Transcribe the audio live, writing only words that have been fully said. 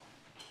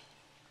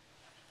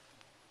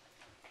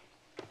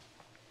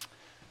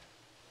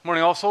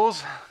Morning, All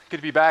Souls. Good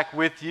to be back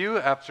with you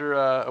after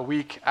a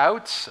week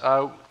out.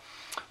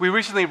 We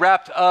recently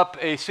wrapped up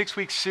a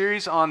 6-week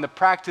series on the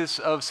practice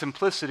of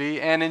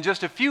simplicity, and in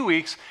just a few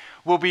weeks,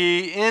 we'll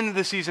be in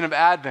the season of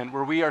Advent,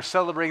 where we are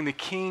celebrating the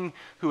King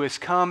who has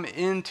come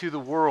into the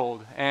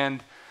world.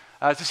 And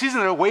it's a season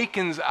that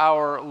awakens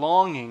our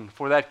longing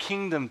for that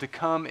kingdom to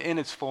come in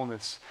its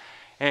fullness.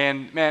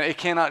 And man, it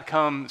cannot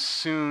come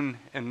soon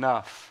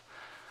enough.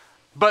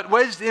 But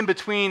wedged in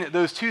between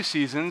those two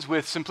seasons,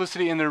 with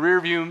simplicity in the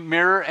rearview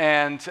mirror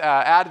and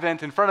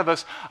Advent in front of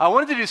us, I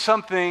wanted to do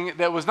something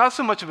that was not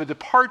so much of a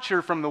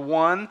departure from the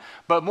one,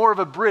 but more of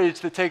a bridge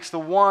that takes the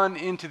one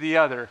into the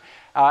other.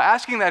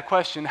 Asking that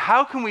question,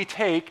 how can we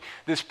take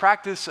this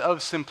practice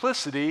of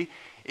simplicity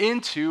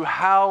into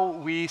how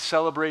we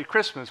celebrate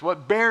Christmas?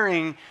 What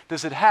bearing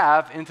does it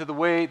have into the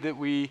way that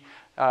we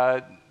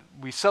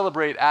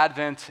celebrate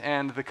Advent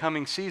and the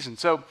coming season?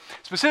 So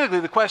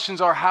specifically, the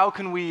questions are, how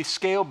can we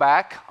scale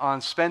back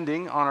on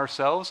spending on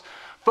ourselves,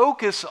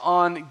 focus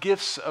on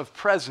gifts of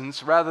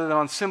presents rather than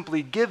on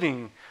simply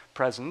giving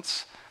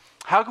presents?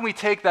 How can we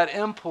take that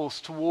impulse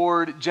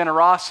toward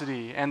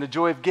generosity and the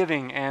joy of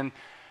giving and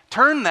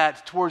turn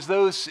that towards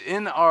those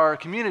in our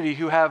community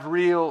who have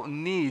real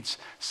needs?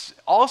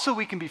 Also,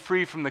 we can be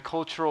free from the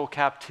cultural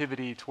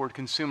captivity toward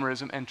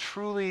consumerism and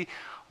truly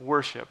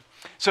worship.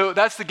 So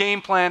that's the game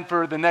plan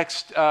for the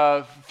next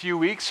few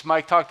weeks.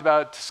 Mike talked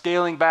about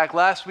scaling back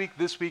last week.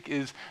 This week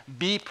is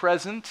be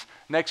present.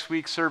 Next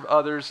week, serve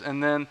others,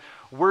 and then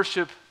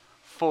worship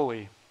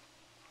fully.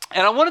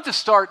 And I wanted to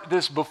start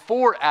this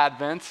before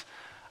Advent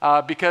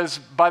because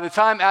by the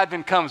time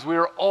Advent comes,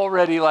 we're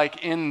already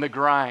like in the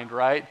grind,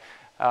 right?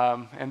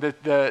 And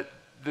the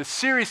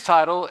series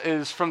title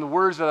is from the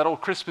words of that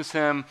old Christmas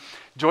hymn,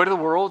 "Joy to the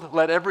world,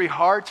 let every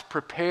heart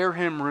prepare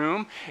him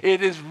room."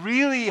 It is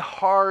really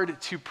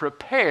hard to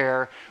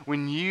prepare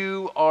when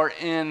you are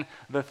in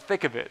the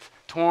thick of it,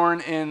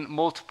 torn in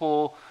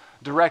multiple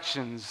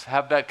directions,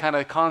 have that kind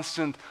of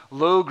constant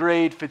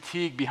low-grade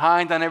fatigue,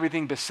 behind on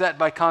everything, beset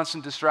by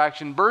constant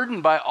distraction,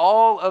 burdened by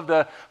all of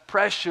the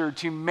pressure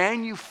to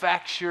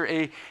manufacture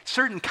a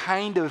certain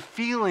kind of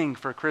feeling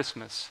for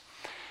Christmas.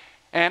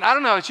 And I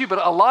don't know about you, but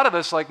a lot of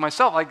us, like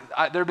myself,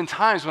 there have been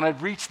times when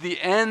I've reached the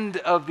end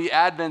of the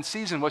Advent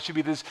season, what should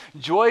be this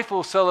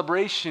joyful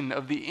celebration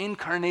of the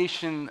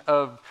incarnation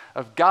of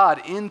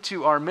God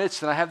into our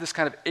midst, and I have this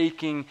kind of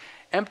aching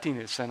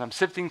emptiness, and I'm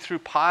sifting through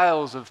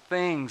piles of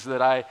things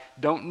that I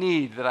don't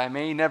need, that I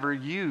may never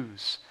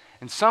use.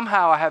 And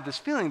somehow I have this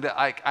feeling that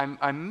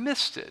I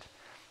missed it,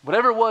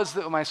 whatever it was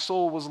that my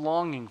soul was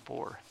longing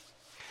for.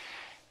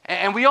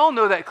 And we all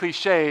know that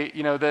cliche,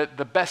 that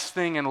the best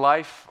thing in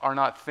life are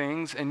not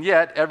things, and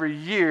yet every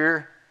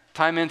year,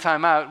 time in,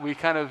 time out, we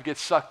kind of get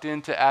sucked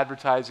into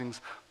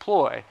advertising's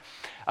ploy.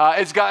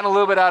 It's gotten a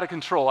little bit out of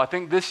control. I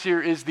think this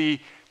year is the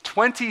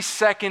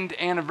 22nd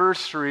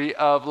anniversary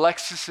of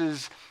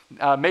Lexus's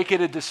Make It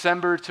a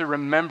December to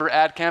Remember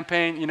ad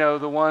campaign,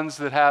 the ones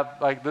that have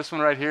like this one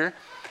right here.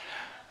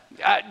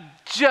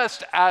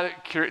 Just out of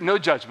curiosity, no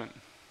judgment.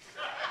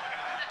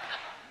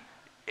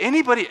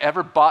 Anybody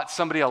ever bought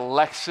somebody a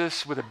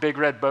Lexus with a big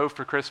red bow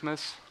for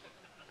Christmas?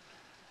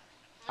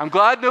 I'm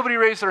glad nobody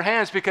raised their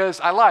hands because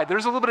I lied.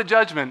 There's a little bit of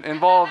judgment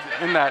involved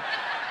in that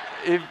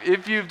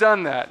if you've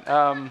done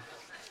that.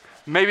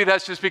 Maybe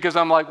that's just because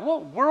I'm like,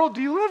 what world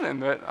do you live in?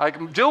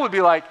 That Jill would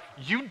be like,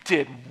 you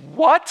did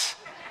what?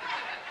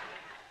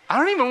 I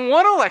don't even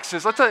want a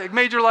Lexus. That's a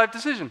major life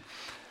decision.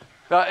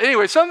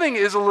 Anyway, something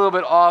is a little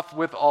bit off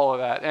with all of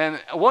that. And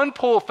one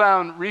poll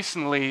found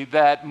recently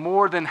that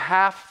more than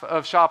half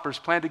of shoppers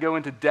plan to go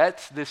into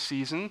debt this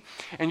season.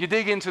 And you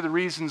dig into the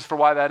reasons for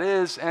why that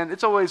is, and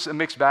it's always a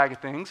mixed bag of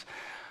things.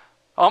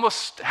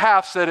 Almost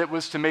half said it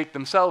was to make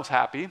themselves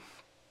happy.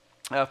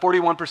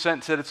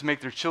 41% said it's to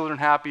make their children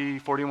happy.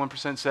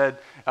 41% said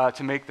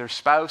to make their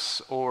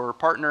spouse or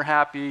partner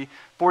happy.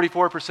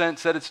 44%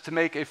 said it's to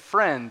make a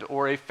friend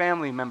or a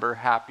family member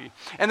happy.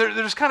 And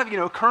there's kind of,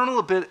 a kernel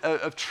a bit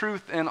of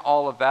truth in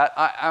all of that.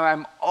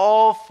 I'm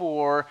all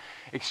for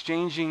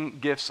exchanging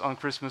gifts on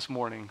Christmas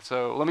morning.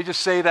 So let me just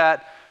say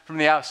that from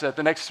the outset.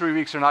 The next 3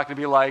 weeks are not going to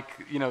be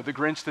like, the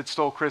Grinch that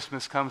stole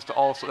Christmas comes to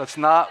all. So that's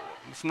not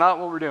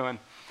what we're doing.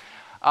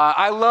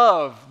 I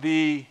love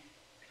the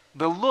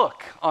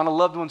look on a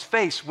loved one's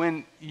face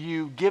when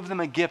you give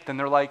them a gift and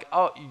they're like,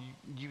 oh,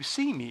 you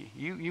see me,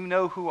 you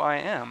know who I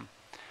am.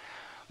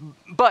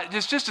 But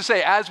just to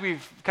say, as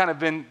we've kind of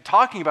been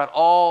talking about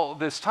all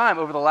this time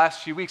over the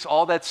last few weeks,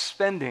 all that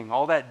spending,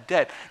 all that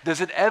debt,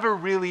 does it ever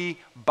really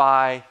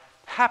buy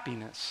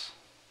happiness?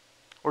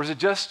 Or is it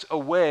just a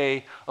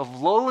way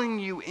of lulling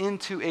you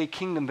into a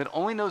kingdom that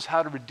only knows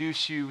how to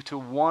reduce you to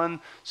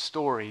one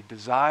story: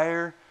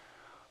 desire,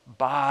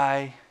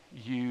 buy,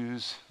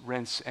 use,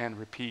 rinse, and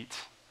repeat?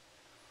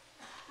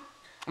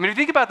 I mean, if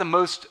you think about the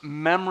most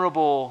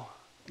memorable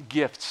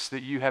gifts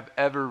that you have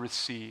ever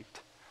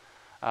received,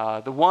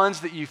 the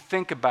ones that you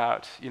think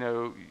about,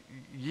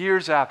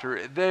 years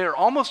after, they're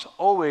almost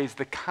always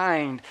the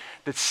kind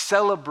that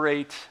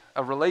celebrate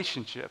a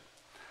relationship.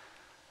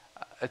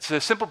 It's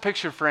a simple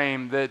picture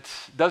frame that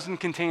doesn't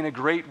contain a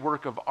great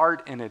work of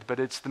art in it,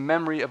 but it's the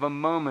memory of a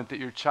moment that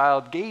your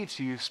child gave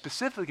to you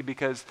specifically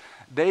because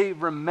they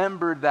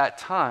remembered that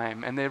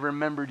time and they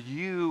remembered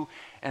you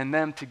and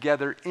them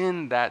together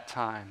in that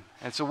time.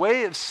 And it's a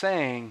way of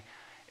saying,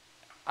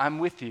 I'm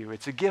with you.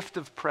 It's a gift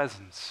of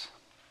presence.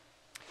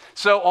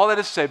 So all that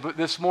is to say, but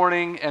this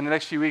morning and the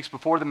next few weeks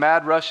before the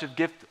mad rush of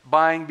gift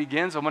buying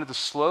begins, I wanted to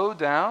slow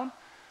down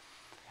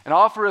and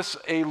offer us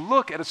a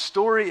look at a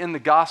story in the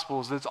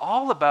Gospels that's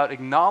all about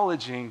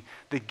acknowledging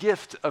the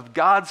gift of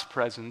God's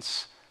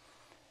presence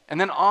and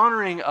then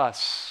honoring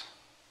us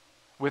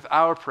with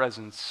our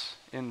presence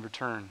in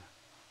return.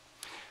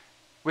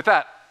 With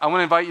that, I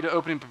want to invite you to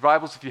open your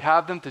Bibles, if you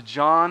have them, to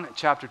John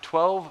chapter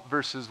 12,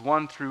 verses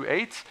 1 through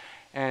 8,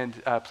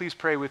 and please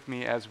pray with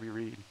me as we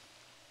read.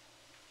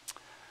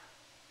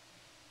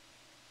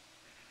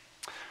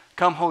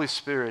 Come, Holy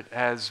Spirit,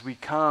 as we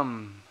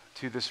come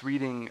to this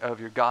reading of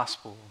your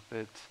gospel,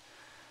 that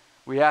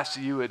we ask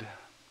that you would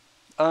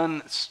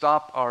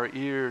unstop our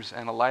ears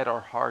and alight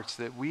our hearts,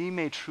 that we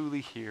may truly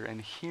hear, and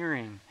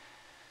hearing,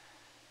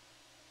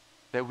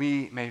 that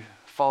we may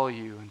follow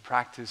you and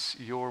practice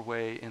your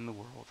way in the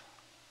world.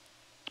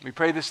 We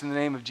pray this in the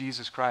name of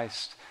Jesus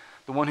Christ,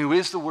 the one who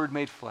is the Word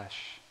made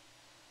flesh.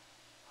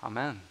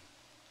 Amen.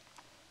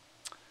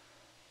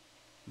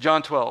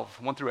 John 12,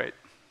 1 through 8.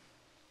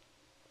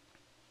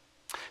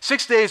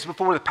 6 days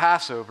before the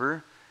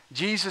Passover,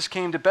 Jesus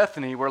came to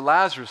Bethany where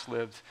Lazarus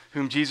lived,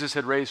 whom Jesus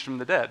had raised from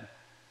the dead.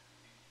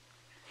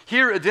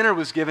 Here a dinner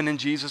was given in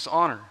Jesus'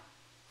 honor.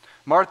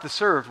 Martha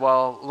served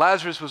while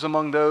Lazarus was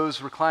among those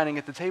reclining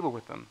at the table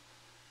with them.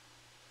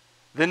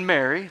 Then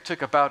Mary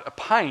took about a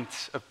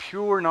pint of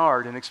pure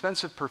nard, an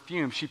expensive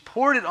perfume. She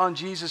poured it on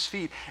Jesus'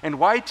 feet and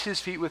wiped his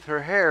feet with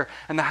her hair,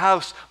 and the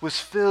house was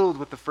filled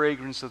with the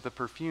fragrance of the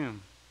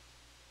perfume.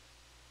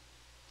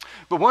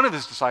 But one of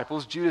his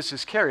disciples, Judas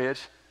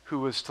Iscariot, who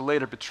was to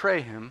later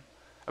betray him,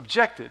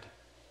 objected.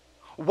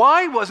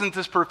 Why wasn't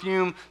this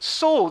perfume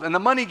sold and the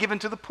money given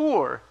to the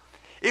poor?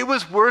 It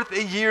was worth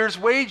a year's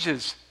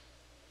wages.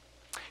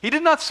 He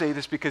did not say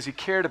this because he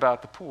cared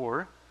about the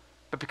poor,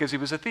 but because he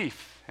was a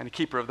thief and a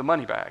keeper of the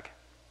money bag.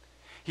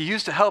 He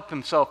used to help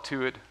himself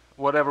to it,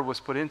 whatever was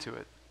put into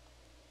it.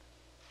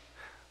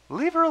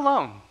 Leave her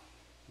alone,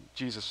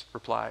 Jesus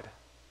replied.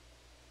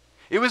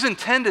 It was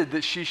intended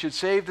that she should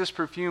save this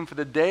perfume for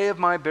the day of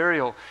my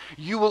burial.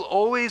 You will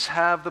always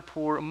have the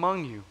poor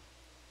among you,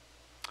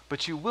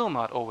 but you will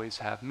not always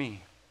have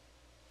me.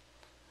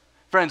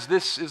 Friends,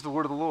 this is the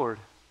word of the Lord.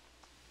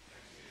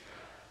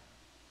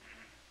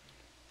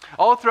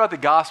 All throughout the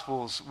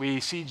Gospels, we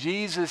see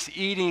Jesus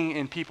eating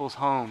in people's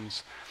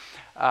homes.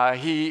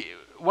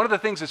 One of the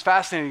things that's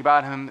fascinating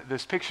about him,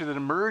 this picture that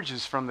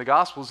emerges from the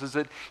Gospels, is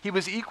that he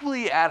was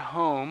equally at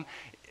home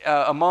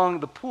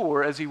among the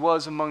poor as he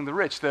was among the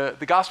rich. The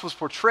Gospels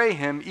portray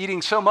him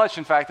eating so much,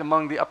 in fact,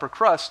 among the upper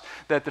crust,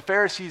 that the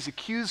Pharisees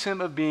accuse him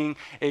of being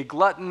a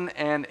glutton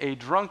and a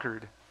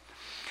drunkard.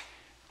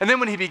 And then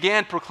when he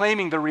began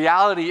proclaiming the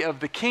reality of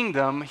the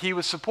kingdom, he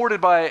was supported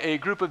by a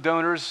group of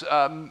donors,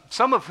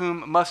 some of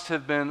whom must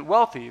have been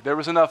wealthy. There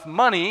was enough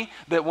money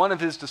that one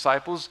of his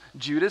disciples,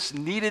 Judas,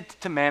 needed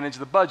to manage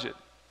the budget.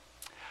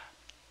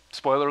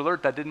 Spoiler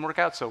alert, that didn't work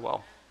out so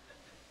well.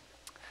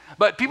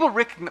 But people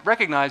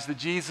recognized that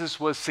Jesus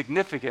was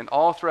significant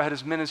all throughout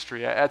his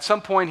ministry. At some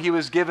point, he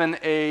was given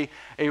a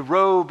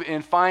robe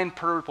in fine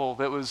purple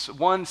that was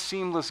one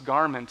seamless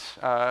garment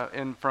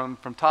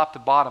from top to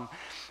bottom.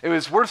 It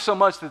was worth so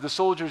much that the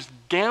soldiers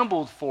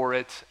gambled for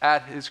it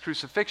at his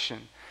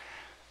crucifixion.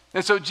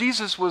 And so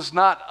Jesus was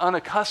not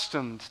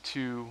unaccustomed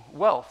to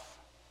wealth.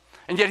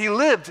 And yet he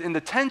lived in the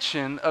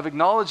tension of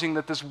acknowledging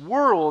that this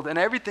world and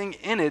everything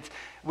in it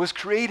was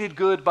created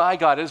good by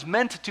God. It was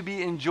meant to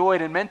be enjoyed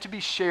and meant to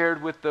be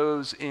shared with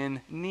those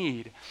in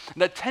need.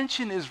 And that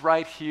tension is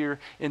right here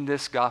in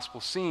this gospel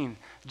scene.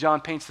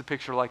 John paints the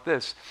picture like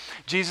this.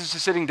 Jesus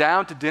is sitting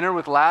down to dinner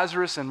with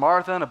Lazarus and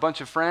Martha and a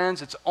bunch of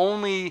friends. It's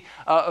only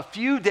a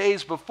few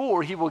days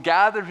before he will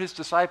gather his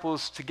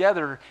disciples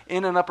together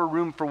in an upper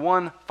room for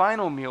one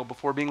final meal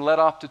before being led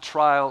off to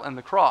trial and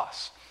the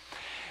cross.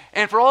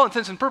 And for all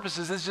intents and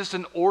purposes, it's just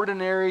an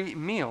ordinary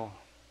meal.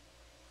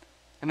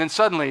 And then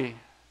suddenly,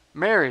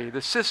 Mary,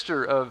 the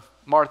sister of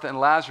Martha and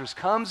Lazarus,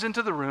 comes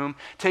into the room,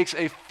 takes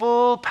a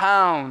full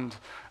pound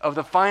of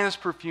the finest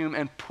perfume,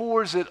 and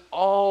pours it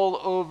all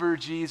over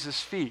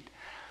Jesus' feet.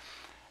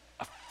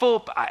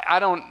 I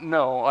don't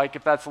know, like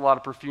if that's a lot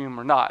of perfume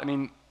or not. I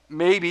mean,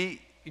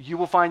 maybe you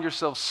will find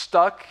yourself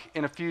stuck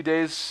in a few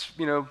days,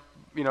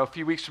 a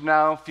few weeks from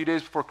now, a few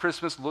days before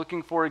Christmas,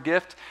 looking for a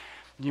gift.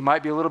 You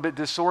might be a little bit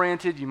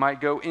disoriented. You might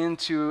go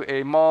into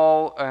a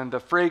mall and the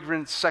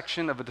fragrance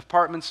section of a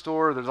department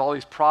store. There's all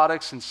these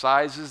products and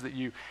sizes that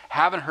you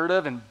haven't heard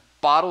of and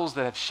bottles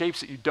that have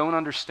shapes that you don't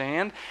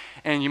understand.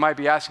 And you might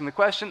be asking the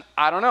question,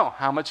 I don't know,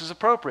 how much is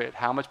appropriate?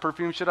 How much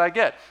perfume should I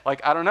get?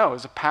 Like, I don't know,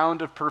 is a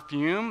pound of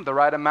perfume the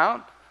right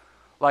amount?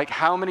 Like,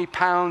 how many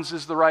pounds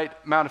is the right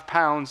amount of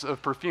pounds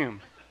of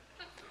perfume?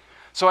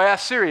 So I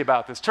asked Siri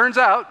about this. Turns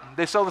out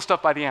they sell the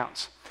stuff by the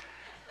ounce.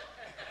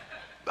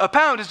 A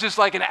pound is just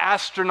like an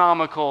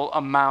astronomical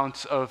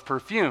amount of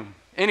perfume.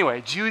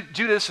 Anyway,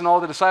 Judas and all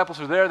the disciples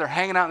are there. They're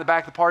hanging out in the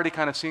back of the party,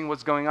 kind of seeing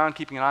what's going on,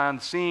 keeping an eye on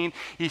the scene.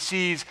 He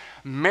sees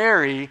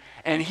Mary,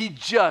 and he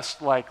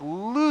just like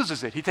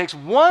loses it. He takes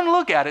one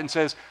look at it and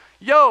says,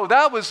 yo,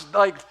 that was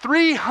like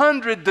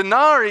 300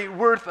 denarii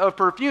worth of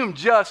perfume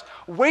just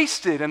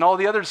wasted. And all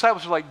the other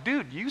disciples are like,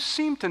 dude, you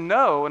seem to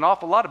know an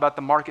awful lot about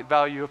the market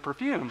value of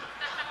perfume.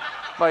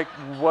 Like,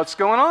 what's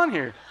going on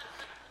here?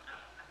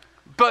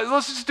 But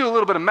let's just do a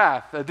little bit of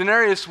math. A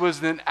denarius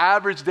was an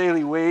average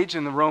daily wage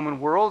in the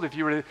Roman world. If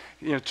you were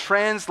to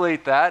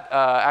translate that,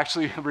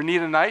 actually,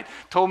 Renita Knight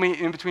told me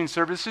in between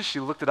services, she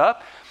looked it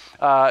up,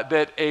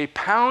 that a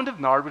pound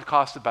of nard would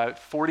cost about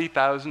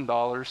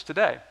 $40,000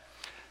 today.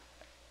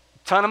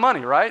 Ton of money,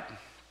 right?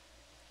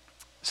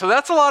 So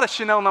that's a lot of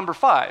Chanel number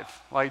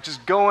 5, like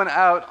just going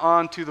out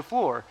onto the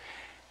floor.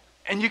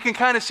 And you can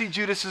kind of see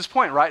Judas's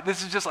point, right?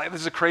 This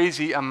is a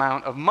crazy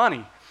amount of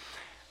money.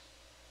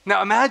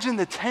 Now imagine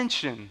the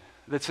tension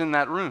that's in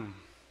that room.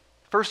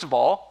 First of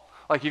all,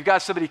 like you've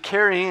got somebody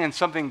carrying in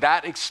something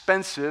that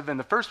expensive in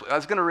the first place.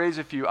 That's going to raise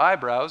a few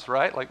eyebrows,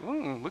 right? Like,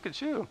 look at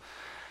you.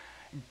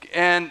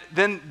 And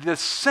then the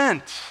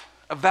scent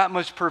of that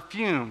much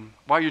perfume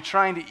while you're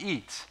trying to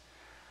eat.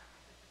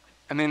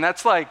 I mean,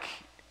 that's like,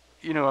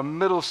 a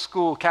middle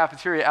school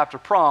cafeteria after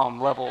prom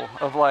level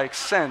of like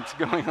scent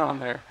going on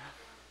there.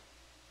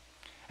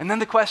 And then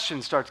the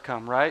questions start to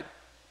come, right?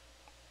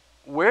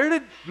 Where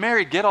did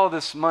Mary get all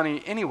this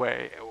money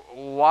anyway?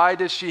 Why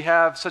does she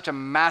have such a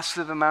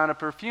massive amount of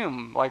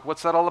perfume? Like,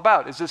 what's that all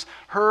about? Is this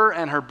her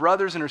and her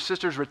brothers and her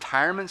sisters'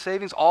 retirement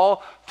savings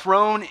all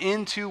thrown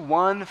into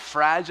one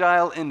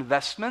fragile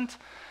investment?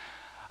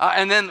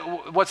 And then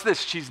what's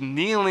this? She's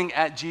kneeling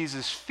at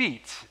Jesus'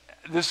 feet.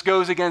 This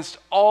goes against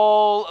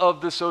all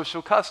of the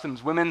social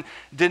customs. Women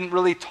didn't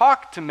really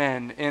talk to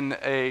men in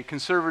a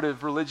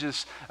conservative,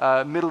 religious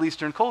Middle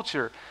Eastern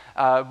culture.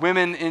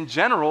 Women in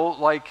general,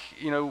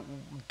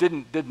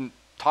 didn't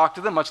talk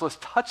to them, much less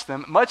touch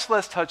them, much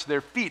less touch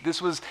their feet.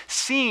 This was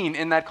seen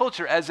in that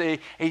culture as a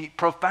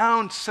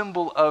profound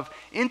symbol of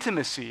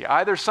intimacy,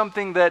 either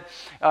something that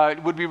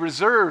would be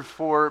reserved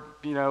for,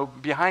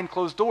 behind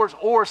closed doors,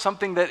 or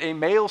something that a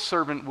male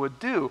servant would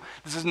do.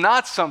 This is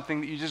not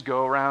something that you just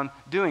go around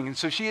doing. And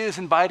so she is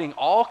inviting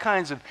all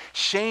kinds of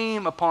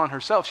shame upon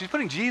herself. She's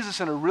putting Jesus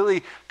in a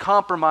really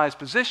compromised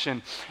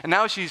position. And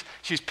now she's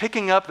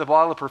picking up the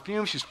bottle of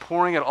perfume, she's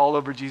pouring it all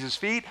over Jesus'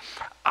 feet.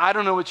 I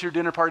don't know what your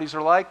dinner parties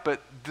are like, but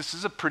this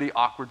is a pretty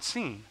awkward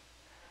scene.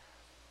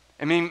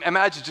 I mean,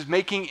 imagine just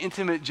making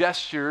intimate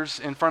gestures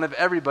in front of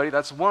everybody,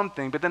 that's one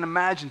thing, but then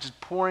imagine just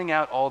pouring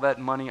out all that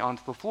money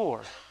onto the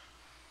floor.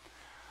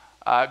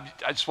 I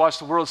just watched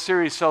the World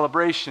Series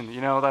celebration,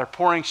 they're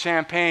pouring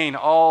champagne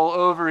all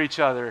over each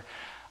other.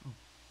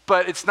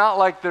 But it's not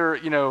like they're,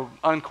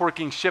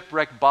 uncorking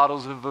shipwrecked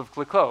bottles of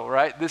Clicquot,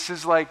 right? This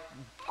is like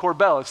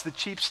Corbel, it's the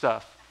cheap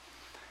stuff.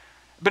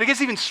 But it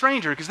gets even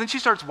stranger because then she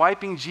starts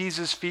wiping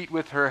Jesus' feet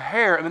with her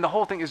hair. I mean, the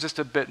whole thing is just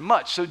a bit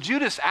much. So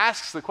Judas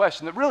asks the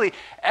question that really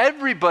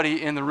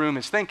everybody in the room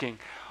is thinking.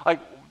 Like,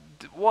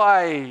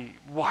 why?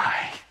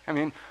 I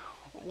mean,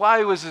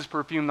 why was this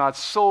perfume not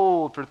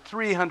sold for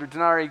 300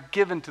 denarii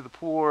given to the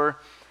poor?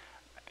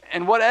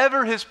 And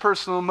whatever his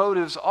personal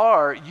motives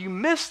are, you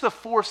miss the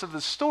force of the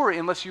story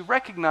unless you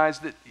recognize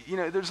that,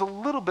 there's a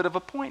little bit of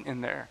a point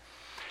in there.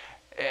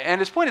 And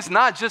his point is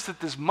not just that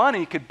this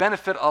money could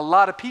benefit a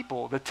lot of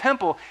people. The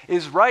temple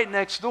is right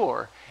next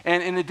door.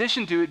 And in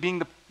addition to it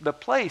being the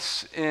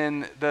place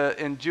in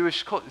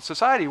Jewish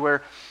society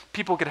where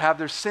people could have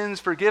their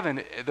sins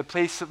forgiven, the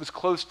place that was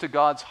close to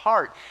God's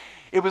heart,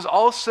 it was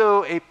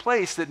also a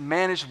place that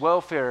managed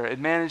welfare. It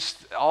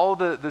managed all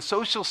the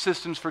social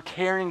systems for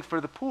caring for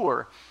the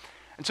poor.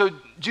 And so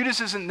Judas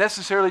isn't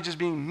necessarily just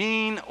being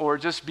mean or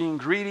just being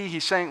greedy.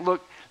 He's saying,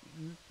 look,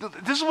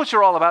 this is what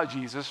you're all about,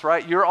 Jesus,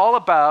 right? You're all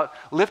about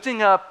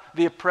lifting up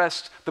the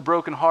oppressed, the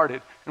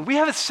brokenhearted. And we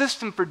have a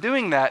system for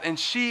doing that, and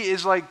she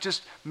is like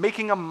just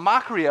making a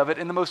mockery of it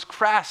in the most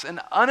crass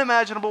and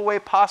unimaginable way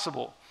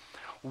possible.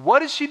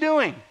 What is she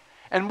doing?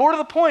 And more to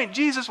the point,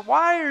 Jesus,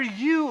 why are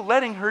you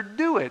letting her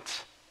do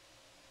it?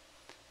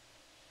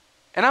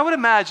 And I would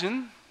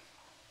imagine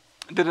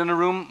that in a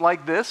room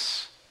like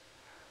this,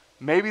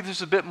 maybe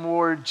there's a bit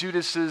more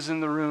Judas's in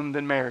the room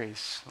than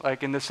Mary's,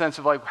 like in the sense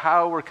of like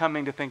how we're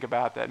coming to think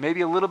about that.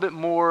 Maybe a little bit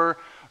more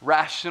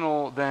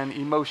rational than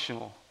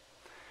emotional.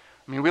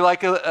 I mean, we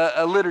like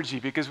a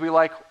liturgy because we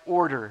like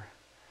order.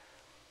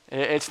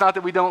 It's not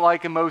that we don't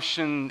like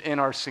emotion in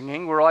our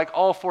singing. We're like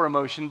all for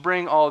emotion.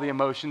 Bring all the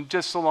emotion,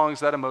 just so long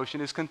as that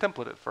emotion is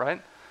contemplative, right?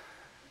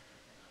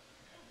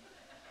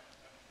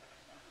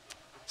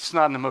 It's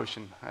not an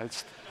emotion.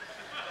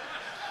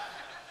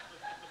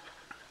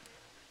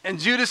 And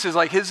Judas is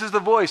like, his is the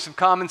voice of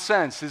common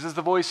sense. His is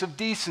the voice of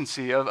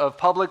decency, of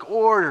public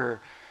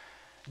order.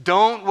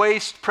 Don't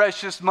waste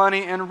precious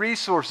money and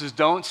resources.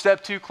 Don't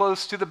step too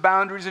close to the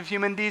boundaries of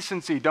human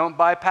decency. Don't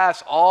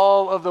bypass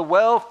all of the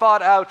well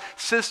thought out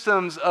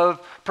systems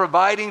of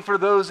providing for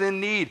those in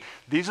need.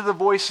 These are the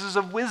voices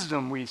of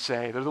wisdom, we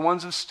say. They're the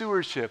ones of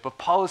stewardship, of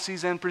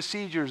policies and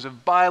procedures,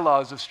 of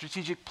bylaws, of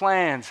strategic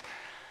plans.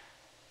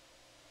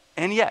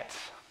 And yet,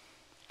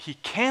 he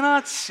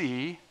cannot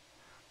see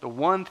the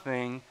one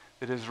thing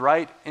that is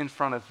right in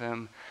front of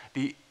him,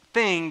 the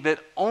thing that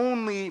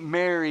only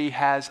Mary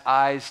has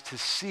eyes to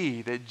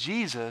see, that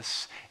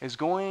Jesus is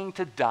going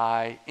to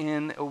die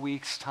in a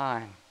week's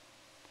time.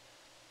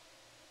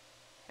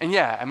 And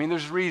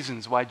there's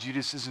reasons why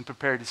Judas isn't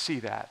prepared to see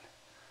that.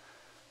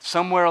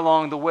 Somewhere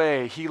along the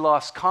way, he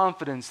lost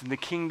confidence in the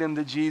kingdom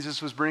that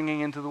Jesus was bringing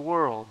into the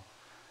world.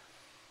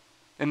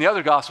 In the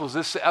other Gospels,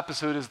 this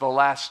episode is the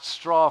last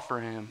straw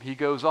for him. He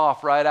goes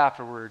off right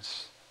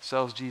afterwards,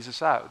 sells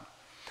Jesus out.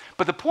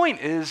 But the point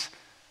is,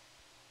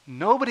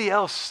 nobody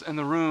else in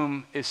the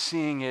room is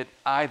seeing it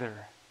either.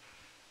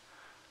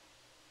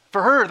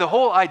 For her, the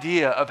whole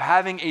idea of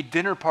having a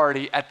dinner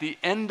party at the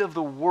end of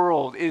the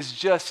world is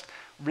just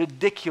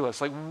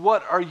ridiculous. Like,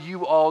 what are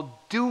you all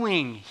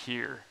doing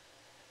here?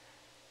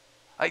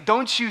 Like,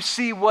 don't you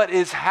see what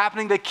is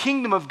happening? The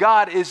kingdom of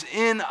God is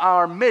in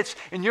our midst,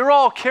 and you're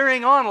all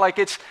carrying on like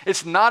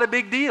it's not a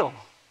big deal.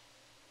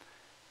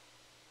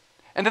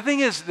 And the thing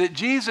is that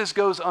Jesus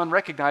goes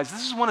unrecognized.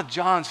 This is one of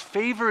John's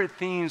favorite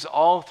themes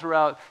all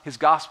throughout his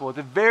gospel. At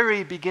the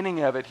very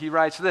beginning of it, he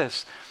writes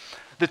this: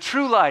 the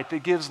true light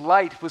that gives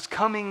light was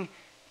coming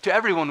to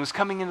everyone, was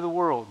coming into the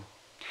world.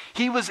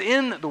 He was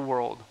in the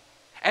world.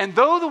 And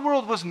though the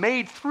world was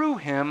made through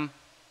him,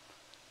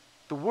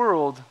 the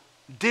world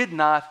did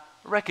not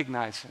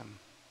recognize him.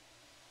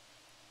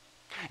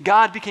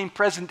 God became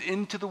present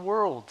into the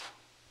world.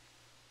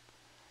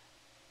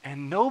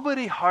 And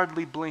nobody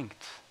hardly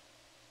blinked.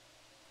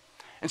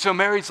 And so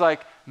Mary's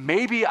like,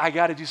 maybe I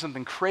got to do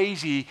something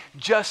crazy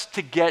just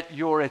to get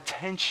your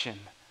attention.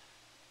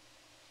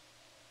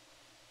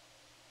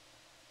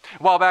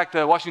 A while back,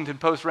 the Washington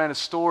Post ran a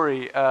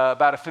story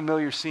about a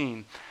familiar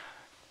scene.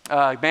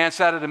 A man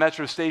sat at a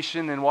metro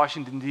station in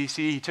Washington,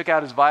 D.C. He took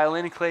out his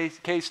violin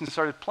case and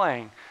started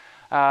playing.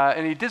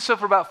 And he did so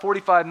for about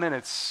 45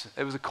 minutes.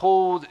 It was a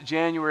cold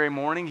January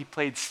morning. He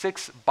played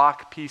 6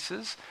 Bach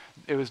pieces.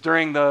 It was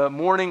during the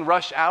morning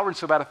rush hour, and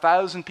so about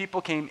 1,000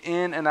 people came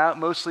in and out,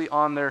 mostly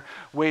on their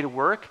way to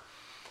work.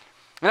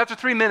 And after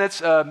 3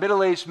 minutes, a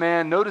middle-aged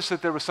man noticed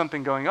that there was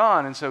something going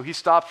on, and so he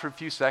stopped for a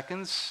few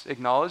seconds,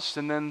 acknowledged,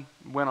 and then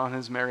went on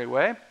his merry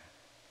way.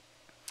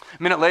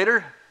 A minute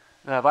later,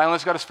 the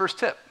violinist got his first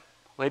tip.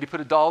 A lady put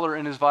 $1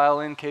 in his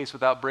violin case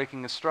without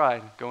breaking a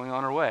stride, going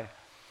on her way.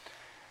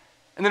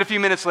 And then a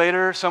few minutes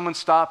later, someone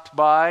stopped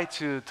by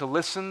to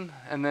listen,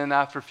 and then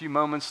after a few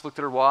moments, looked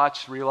at her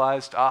watch,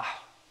 realized,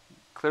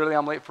 clearly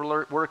I'm late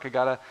for work. I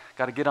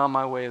gotta get on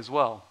my way as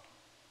well.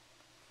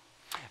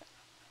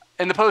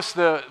 In the Post,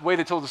 the way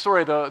they told the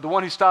story, the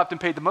one who stopped and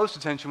paid the most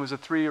attention was a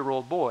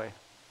 3-year-old boy.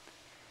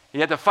 He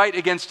had to fight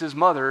against his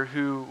mother,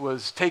 who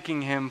was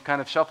taking him, kind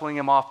of shuffling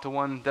him off to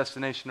one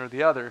destination or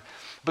the other.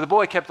 But the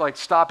boy kept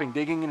stopping,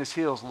 digging in his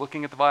heels,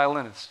 looking at the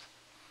violinist.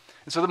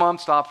 And so the mom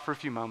stopped for a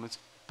few moments,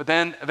 but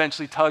then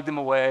eventually tugged him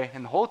away.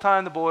 And the whole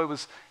time the boy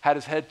had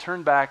his head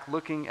turned back,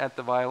 looking at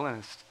the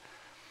violinist.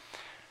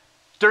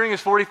 During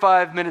his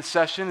 45-minute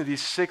session of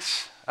these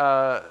 6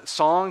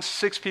 songs,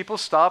 6 people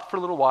stopped for a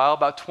little while.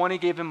 About 20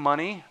 gave him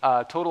money.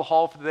 Total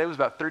haul for the day was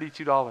about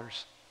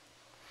 $32.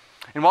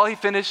 And while he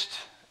finished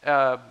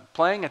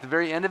playing, at the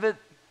very end of it,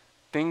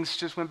 things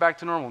just went back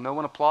to normal. No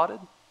one applauded.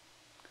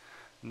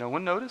 No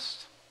one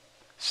noticed.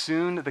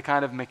 Soon, the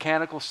kind of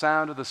mechanical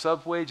sound of the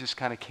subway just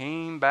kind of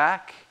came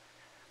back.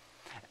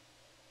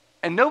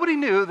 And nobody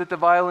knew that the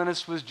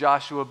violinist was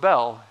Joshua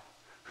Bell,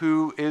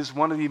 who is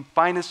one of the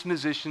finest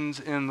musicians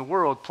in the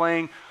world,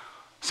 playing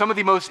some of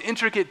the most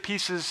intricate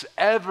pieces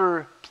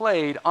ever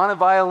played on a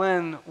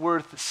violin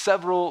worth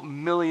several $1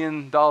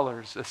 million, a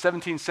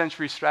 17th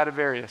century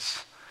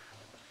Stradivarius.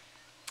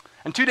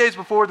 And 2 days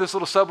before this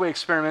little subway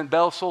experiment,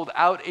 Bell sold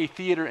out a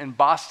theater in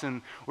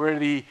Boston where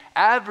the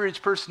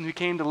average person who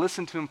came to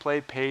listen to him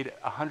play paid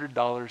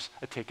 $100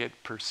 a ticket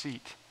per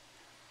seat.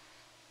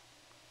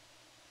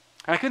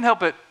 And I couldn't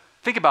help but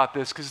think about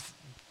this, because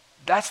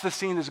that's the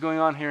scene that's going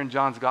on here in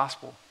John's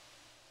gospel.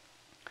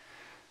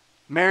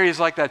 Mary is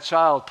like that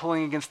child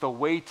pulling against the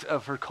weight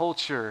of her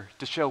culture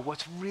to show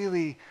what's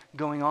really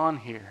going on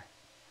here.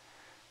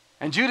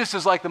 And Judas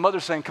is like the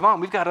mother saying, come on,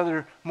 we've got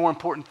other more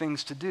important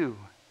things to do.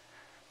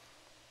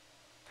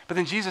 But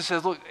then Jesus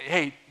says, look,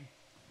 hey,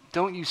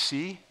 don't you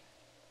see?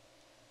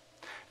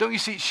 Don't you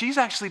see? She's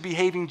actually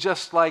behaving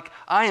just like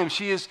I am.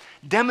 She is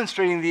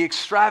demonstrating the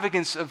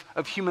extravagance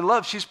of human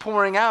love. She's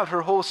pouring out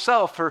her whole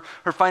self, her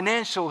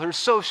financial, her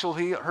social,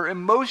 her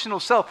emotional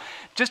self,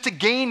 just to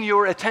gain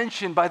your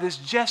attention by this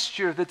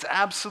gesture that's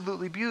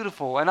absolutely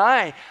beautiful. And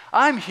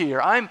I'm here.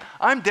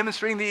 I'm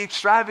demonstrating the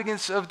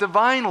extravagance of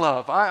divine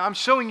love. I'm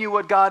showing you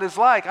what God is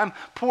like. I'm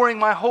pouring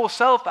my whole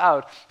self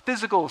out,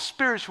 physical,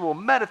 spiritual,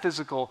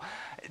 metaphysical.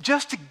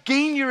 just to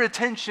gain your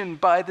attention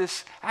by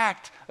this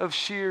act of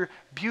sheer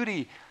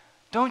beauty.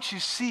 Don't you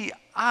see,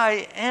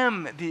 I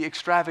am the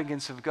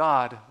extravagance of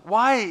God.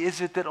 Why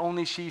is it that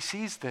only she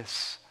sees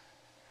this?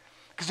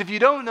 Because if you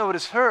don't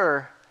notice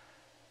her,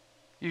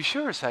 you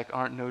sure as heck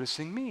aren't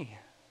noticing me.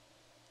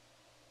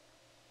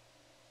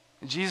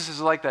 Jesus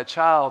is like that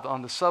child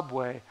on the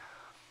subway,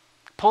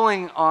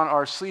 pulling on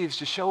our sleeves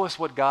to show us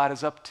what God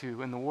is up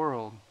to in the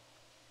world.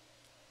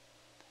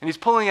 And he's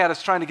pulling at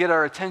us, trying to get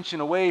our attention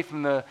away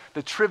from the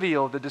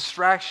trivial, the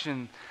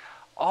distraction,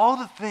 all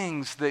the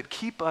things that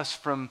keep us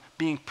from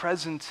being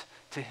present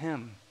to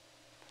him.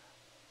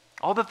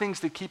 All the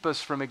things that keep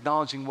us from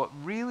acknowledging what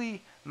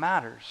really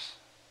matters.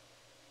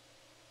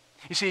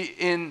 You see,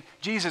 in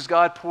Jesus,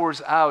 God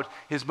pours out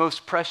his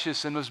most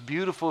precious and most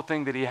beautiful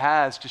thing that he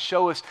has to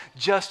show us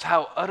just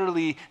how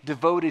utterly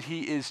devoted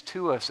he is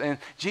to us. And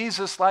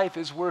Jesus' life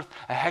is worth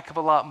a heck of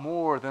a lot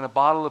more than a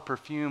bottle of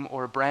perfume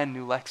or a brand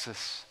new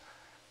Lexus.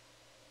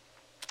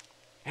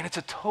 And it's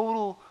a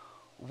total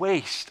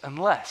waste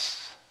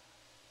unless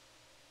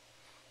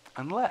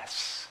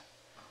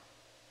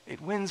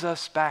it wins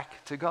us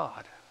back to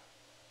God.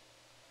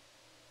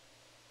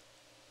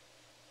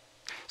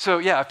 So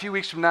a few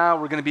weeks from now,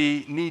 we're going to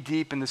be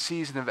knee-deep in the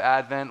season of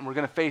Advent. We're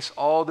going to face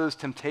all those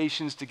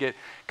temptations to get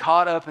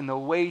caught up in the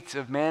weight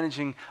of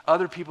managing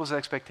other people's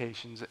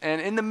expectations. And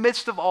in the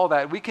midst of all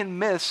that, we can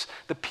miss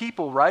the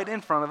people right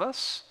in front of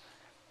us.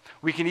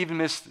 We can even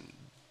miss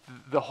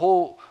the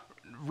whole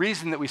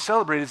reason that we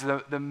celebrate is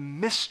the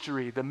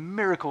mystery, the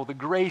miracle, the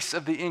grace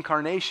of the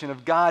incarnation,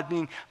 of God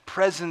being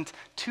present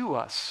to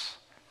us.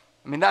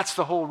 I mean, that's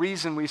the whole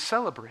reason we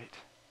celebrate.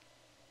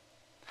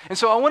 And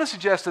so I want to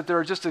suggest that there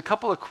are just a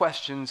couple of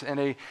questions and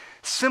a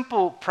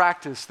simple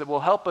practice that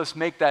will help us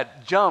make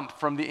that jump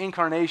from the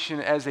incarnation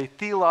as a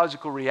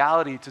theological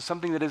reality to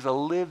something that is a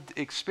lived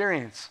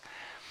experience.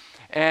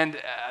 And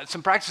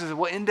some practices that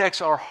will index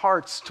our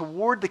hearts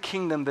toward the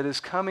kingdom that is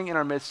coming in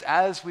our midst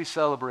as we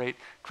celebrate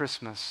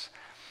Christmas.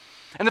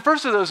 And the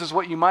first of those is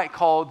what you might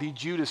call the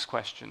Judas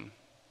question.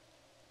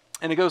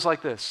 And it goes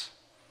like this.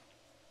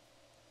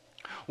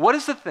 What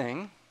is the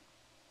thing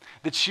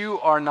that you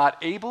are not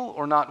able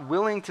or not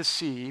willing to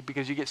see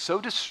because you get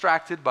so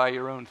distracted by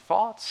your own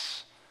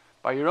thoughts,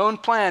 by your own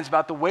plans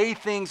about the way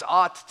things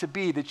ought to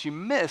be, that you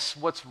miss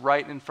what's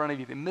right in front of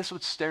you, that you miss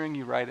what's staring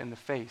you right in the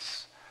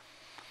face?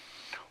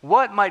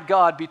 What might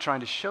God be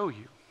trying to show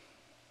you?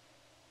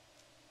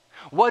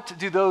 What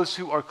do those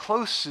who are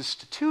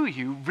closest to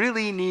you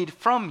really need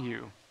from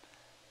you?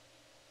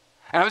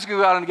 And I'm just going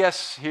to go out on a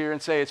guess here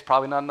and say it's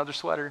probably not another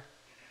sweater.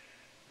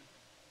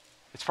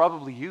 It's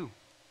probably you.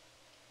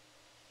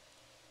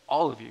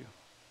 All of you.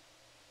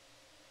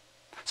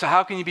 So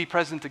how can you be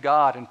present to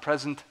God and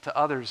present to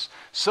others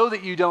so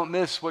that you don't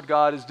miss what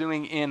God is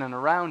doing in and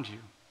around you?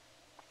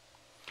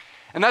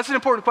 And that's an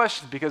important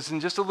question because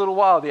in just a little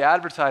while, the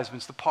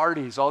advertisements, the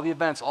parties, all the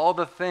events, all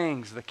the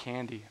things, the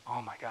candy,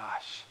 oh my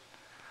gosh.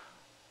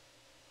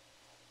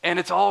 And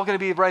it's all going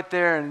to be right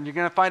there, and you're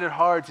going to find it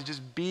hard to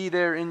just be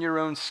there in your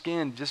own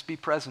skin, just be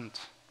present.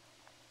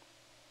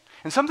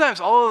 And sometimes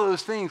all of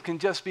those things can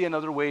just be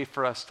another way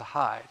for us to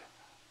hide.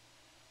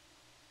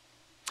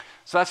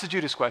 So that's the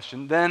Judas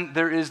question. Then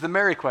there is the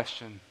Mary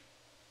question.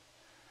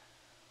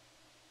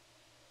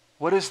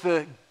 What is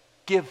the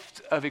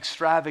gift of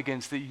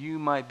extravagance that you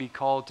might be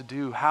called to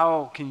do?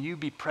 How can you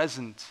be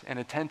present and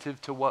attentive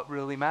to what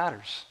really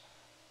matters?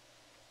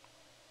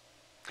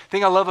 The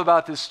thing I love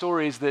about this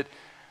story is that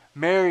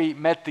Mary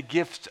met the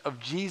gift of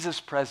Jesus'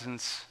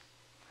 presence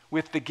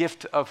with the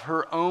gift of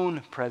her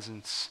own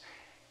presence.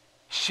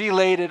 She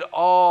laid it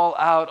all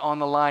out on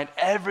the line,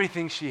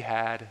 everything she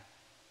had.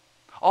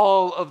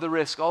 All of the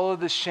risk, all of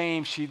the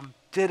shame, she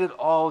did it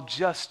all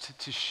just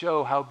to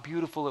show how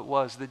beautiful it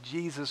was that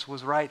Jesus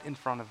was right in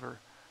front of her.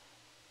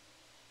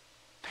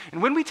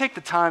 And when we take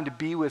the time to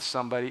be with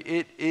somebody,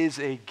 it is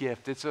a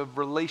gift. It's a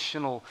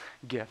relational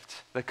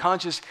gift. The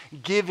conscious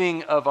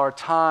giving of our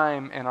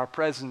time and our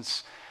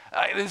presence.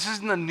 This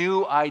isn't a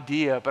new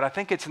idea, but I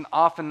think it's an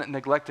often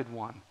neglected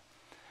one.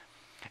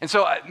 And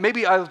so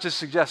maybe I'll just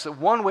suggest that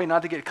one way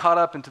not to get caught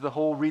up into the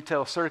whole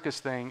retail circus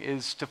thing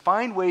is to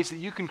find ways that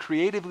you can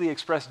creatively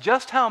express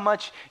just how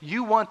much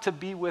you want to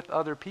be with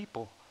other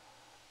people.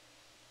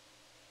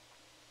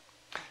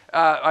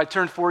 I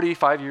turned 40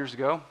 5 years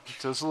ago,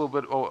 so it's a little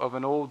bit of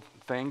an old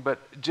thing, but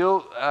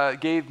Jill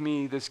gave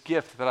me this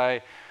gift that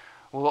I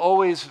will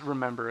always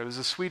remember. It was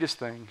the sweetest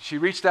thing. She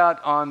reached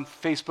out on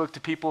Facebook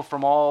to people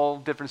from all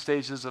different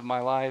stages of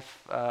my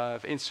life,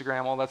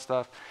 Instagram, all that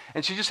stuff,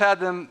 and she just had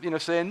them,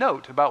 say a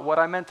note about what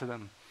I meant to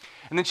them.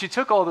 And then she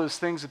took all those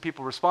things that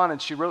people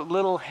responded. She wrote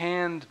little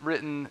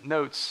handwritten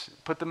notes,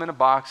 put them in a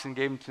box, and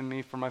gave them to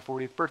me for my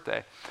 40th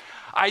birthday.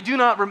 I do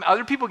not.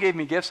 Other people gave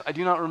me gifts. I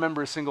do not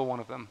remember a single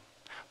one of them,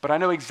 but I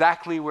know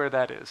exactly where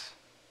that is,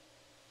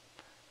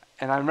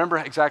 and I remember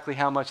exactly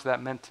how much that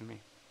meant to me.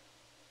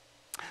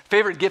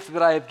 Favorite gift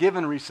that I have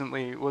given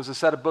recently was a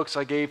set of books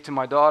I gave to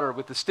my daughter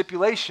with the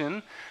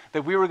stipulation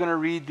that we were going to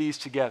read these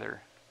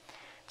together.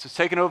 So it's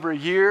taken over a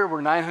year.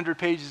 We're 900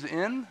 pages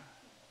in.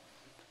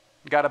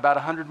 got about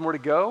 100 more to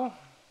go.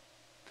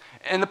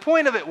 And the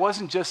point of it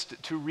wasn't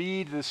just to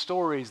read the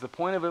stories. The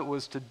point of it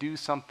was to do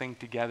something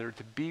together,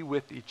 to be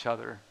with each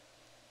other.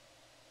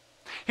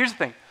 Here's the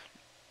thing.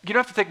 You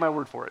don't have to take my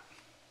word for it.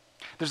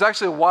 There's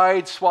actually a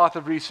wide swath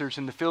of research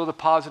in the field of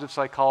positive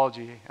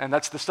psychology, and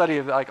that's the study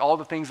of like all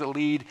the things that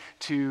lead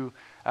to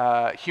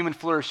human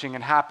flourishing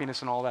and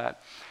happiness and all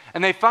that.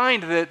 And they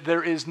find that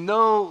there is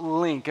no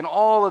link in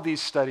all of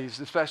these studies,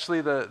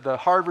 especially the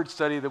Harvard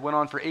study that went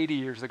on for 80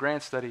 years, the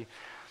Grant study.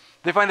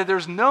 They find that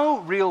there's no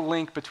real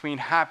link between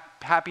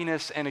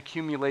happiness and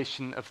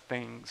accumulation of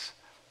things.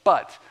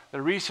 But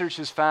the research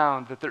has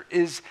found that there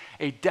is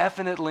a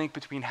definite link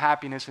between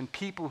happiness and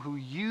people who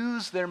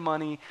use their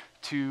money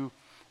to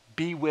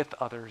be with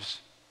others,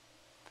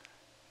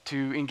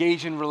 to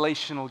engage in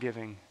relational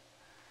giving,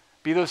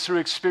 be those through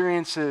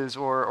experiences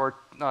or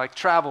like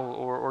travel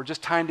or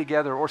just time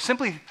together or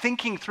simply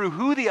thinking through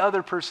who the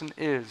other person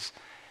is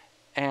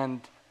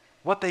and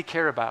what they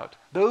care about.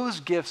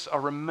 Those gifts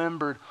are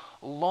remembered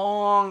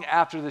long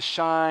after the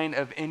shine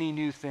of any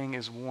new thing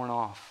is worn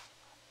off.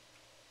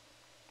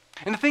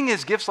 And the thing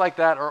is, gifts like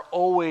that are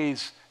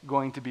always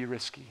going to be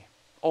risky.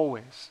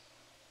 Always.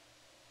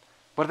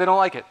 What if they don't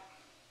like it?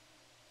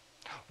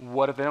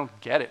 What if they don't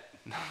get it?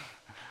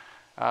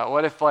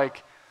 What if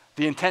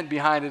the intent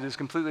behind it is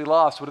completely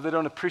lost? What if they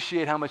don't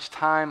appreciate how much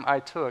time I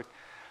took?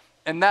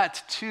 And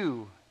that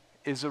too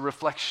is a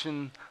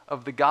reflection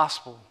of the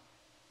gospel.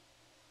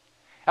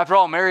 After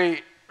all,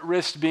 Mary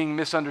risked being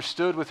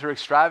misunderstood with her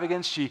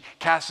extravagance. She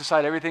cast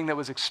aside everything that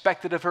was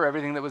expected of her,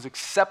 everything that was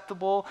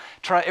acceptable,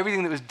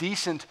 everything that was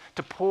decent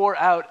to pour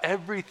out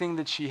everything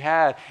that she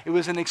had. It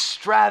was an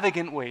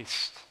extravagant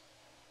waste.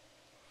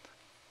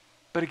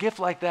 But a gift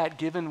like that,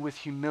 given with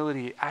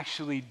humility,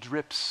 actually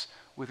drips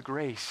with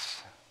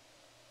grace.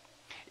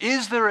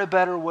 Is there a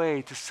better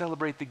way to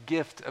celebrate the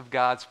gift of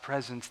God's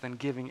presence than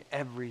giving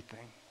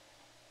everything?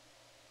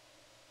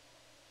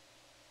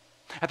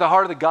 At the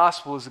heart of the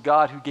gospel is a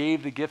God who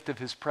gave the gift of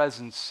his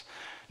presence,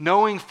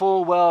 knowing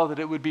full well that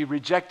it would be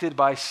rejected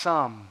by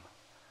some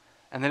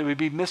and that it would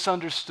be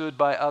misunderstood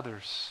by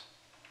others.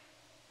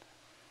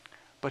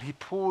 But he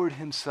poured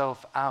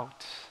himself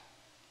out.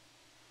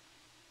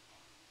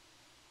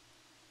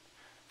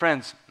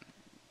 Friends,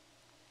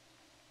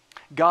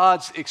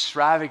 God's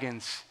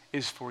extravagance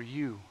is for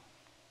you.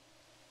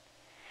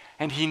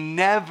 And he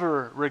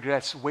never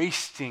regrets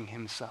wasting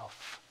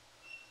himself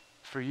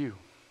for you.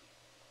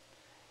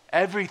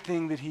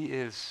 Everything that he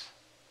is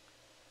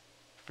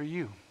for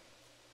you.